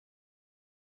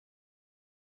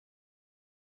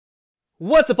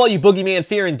What's up all you boogeyman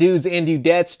fearing dudes and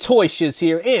dudettes, Toy Shiz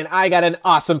here, and I got an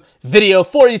awesome video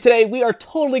for you today. We are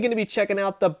totally going to be checking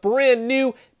out the brand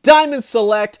new Diamond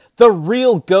Select, the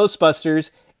real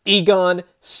Ghostbusters, Egon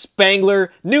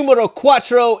Spengler, numero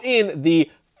cuatro in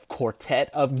the quartet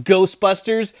of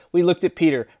Ghostbusters. We looked at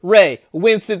Peter, Ray,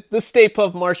 Winston, the Stay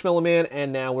Puft Marshmallow Man,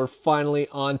 and now we're finally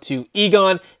on to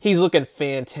Egon. He's looking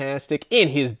fantastic in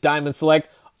his Diamond Select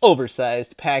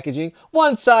oversized packaging.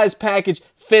 One size package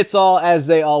fits all, as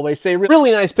they always say.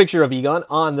 Really nice picture of Egon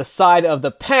on the side of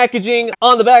the packaging.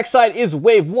 On the back side is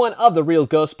wave 1 of the real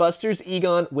Ghostbusters,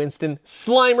 Egon Winston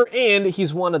Slimer, and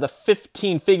he's one of the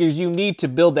 15 figures you need to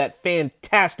build that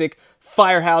fantastic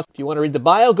firehouse. If you want to read the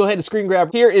bio, go ahead and screen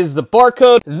grab. Here is the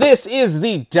barcode. This is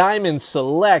the Diamond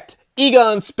Select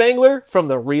Egon Spengler from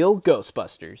the real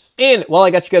Ghostbusters. And while I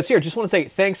got you guys here, just want to say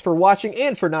thanks for watching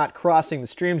and for not crossing the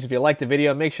streams. If you liked the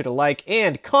video, make sure to like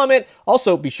and comment.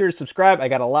 Also, be sure to subscribe. I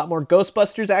got a lot more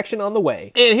Ghostbusters action on the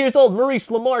way. And here's old Maurice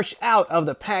LaMarche out of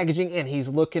the packaging, and he's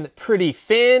looking pretty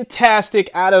fantastic.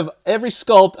 Out of every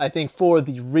sculpt, I think, for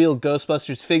the real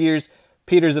Ghostbusters figures,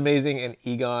 Peter's amazing, and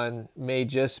Egon may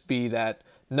just be that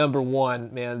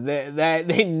 #1, man.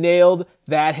 They nailed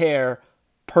that hair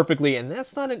perfectly, and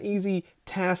that's not an easy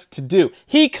task to do.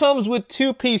 He comes with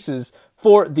 2 pieces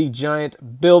for the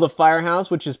giant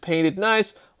Build-A-Firehouse, which is painted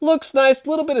nice, looks nice, a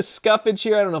little bit of scuffage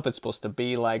here. I don't know if it's supposed to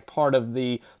be like part of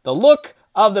the look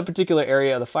of the particular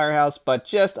area of the firehouse, but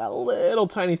just a little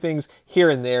tiny things here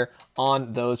and there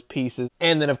on those pieces.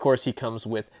 And then of course he comes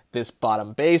with this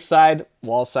bottom base side,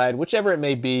 wall side, whichever it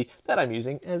may be, that I'm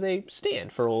using as a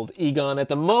stand for old Egon at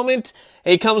the moment.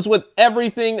 It comes with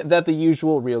everything that the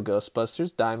usual real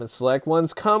Ghostbusters Diamond Select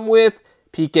ones come with.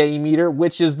 PKE meter,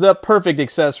 which is the perfect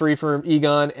accessory for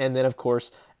Egon, and then of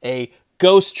course a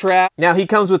ghost trap. Now he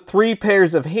comes with 3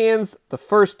 pairs of hands. The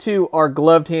first 2 are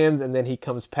gloved hands, and then he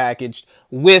comes packaged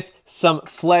with some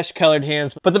flesh-colored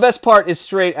hands. But the best part is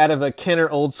straight out of a Kenner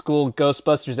old school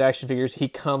Ghostbusters action figures. He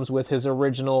comes with his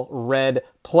original red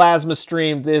plasma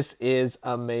stream. This is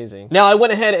amazing. Now I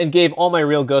went ahead and gave all my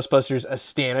real Ghostbusters a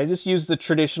stand. I just used the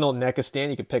traditional NECA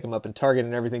stand. You can pick them up in Target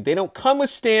and everything. They don't come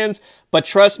with stands, but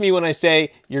trust me when I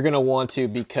say you're gonna want to,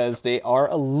 because they are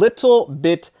a little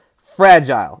bit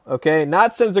fragile, okay?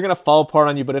 Not since they're gonna fall apart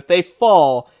on you, but if they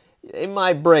fall, it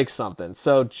might break something.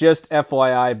 So just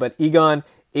FYI, but Egon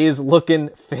is looking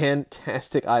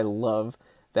fantastic. I love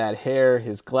that hair,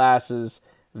 his glasses.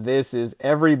 This is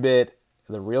every bit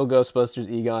the real Ghostbusters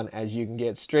Egon as you can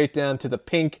get, straight down to the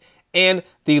pink and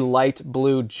the light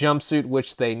blue jumpsuit,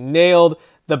 which they nailed.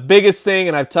 The biggest thing,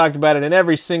 and I've talked about it in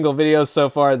every single video so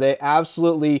far, they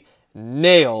absolutely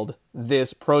nailed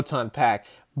this proton pack.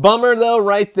 Bummer though,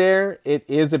 right there, it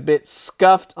is a bit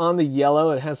scuffed on the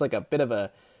yellow. It has like a bit of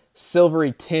a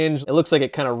silvery tinge. It looks like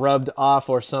it kind of rubbed off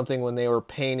or something when they were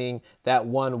painting that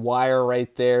one wire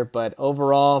right there. But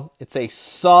overall, it's a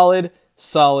solid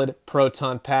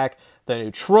proton pack. The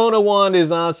Neutrona wand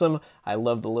is awesome. I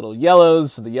love the little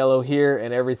yellows, the yellow here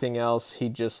and everything else. He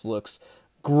just looks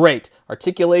great.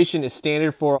 Articulation is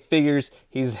standard for figures.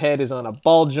 His head is on a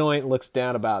ball joint, looks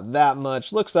down about that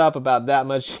much, looks up about that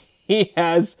much. He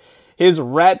has his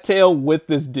rat tail with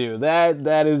this dude.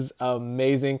 That is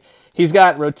amazing. He's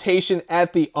got rotation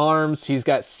at the arms. He's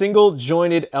got single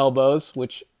jointed elbows,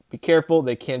 which, be careful,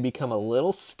 they can become a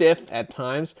little stiff at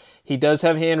times. He does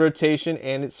have hand rotation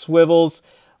and it swivels.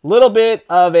 Little bit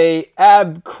of a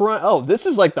ab crunch. Oh, this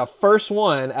is like the first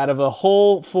one out of the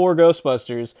whole 4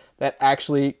 Ghostbusters that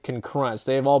actually can crunch.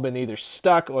 They've all been either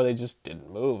stuck or they just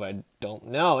didn't move. I don't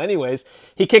know. Anyways,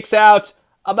 he kicks out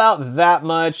about that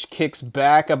much, kicks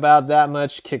back about that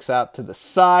much, kicks out to the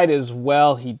side as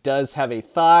well. He does have a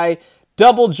thigh,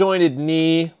 double jointed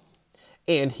knee,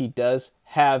 and he does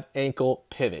have ankle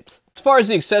pivot. As far as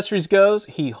the accessories goes,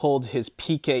 he holds his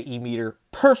PKE meter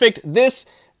perfect.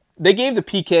 They gave the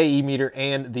PKE meter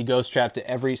and the ghost trap to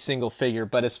every single figure,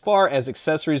 but as far as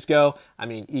accessories go, I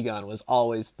mean, Egon was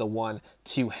always the one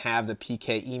to have the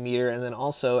PKE meter, and then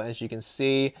also, as you can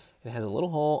see, it has a little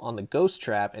hole on the ghost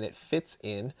trap and it fits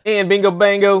in. And bingo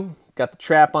bango, got the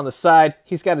trap on the side.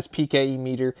 He's got his PKE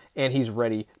meter and he's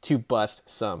ready to bust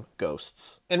some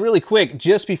ghosts. And really quick,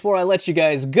 just before I let you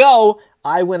guys go,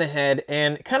 I went ahead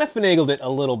and kind of finagled it a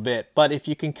little bit, but if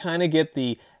you can kind of get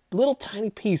the little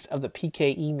tiny piece of the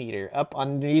PKE meter up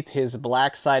underneath his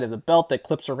black side of the belt that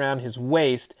clips around his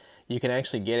waist, you can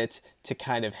actually get it to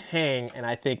kind of hang, and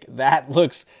I think that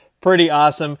looks pretty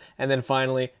awesome. And then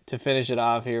finally, to finish it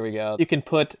off, here we go. You can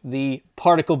put the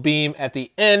particle beam at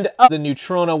the end of the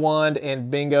Neutrona wand,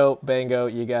 and bingo, bango,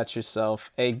 you got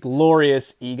yourself a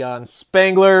glorious Egon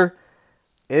Spengler.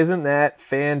 Isn't that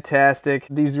fantastic?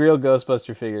 These real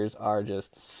Ghostbuster figures are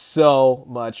just so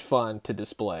much fun to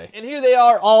display. And here they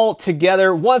are all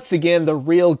together. Once again, the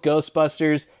real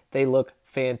Ghostbusters. They look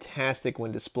fantastic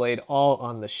when displayed all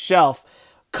on the shelf.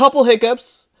 Couple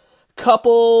hiccups,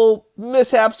 couple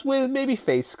mishaps with maybe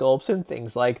face sculpts and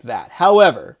things like that.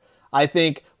 However, I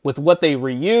think with what they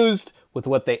reused, with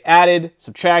what they added,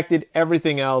 subtracted,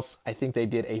 everything else, I think they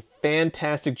did a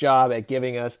fantastic job at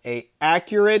giving us an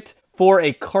accurate, for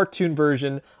a cartoon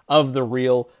version of the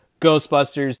real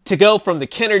Ghostbusters. To go from the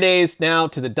Kenner days now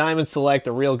to the Diamond Select,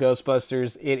 the real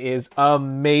Ghostbusters, it is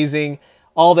amazing.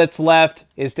 All that's left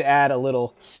is to add a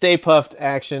little Stay Puft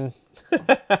action.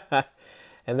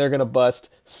 And they're going to bust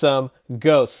some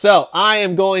ghosts. So I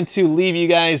am going to leave you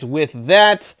guys with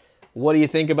that. What do you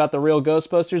think about the real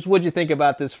Ghostbusters? What do you think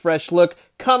about this fresh look?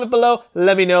 Comment below.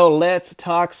 Let me know. Let's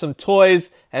talk some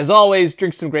toys. As always,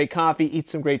 drink some great coffee, eat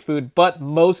some great food. But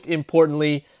most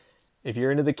importantly, if you're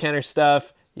into the Kenner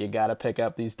stuff, you got to pick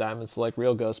up these Diamond Select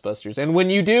Real Ghostbusters. And when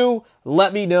you do,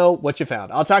 let me know what you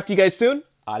found. I'll talk to you guys soon.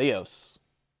 Adios.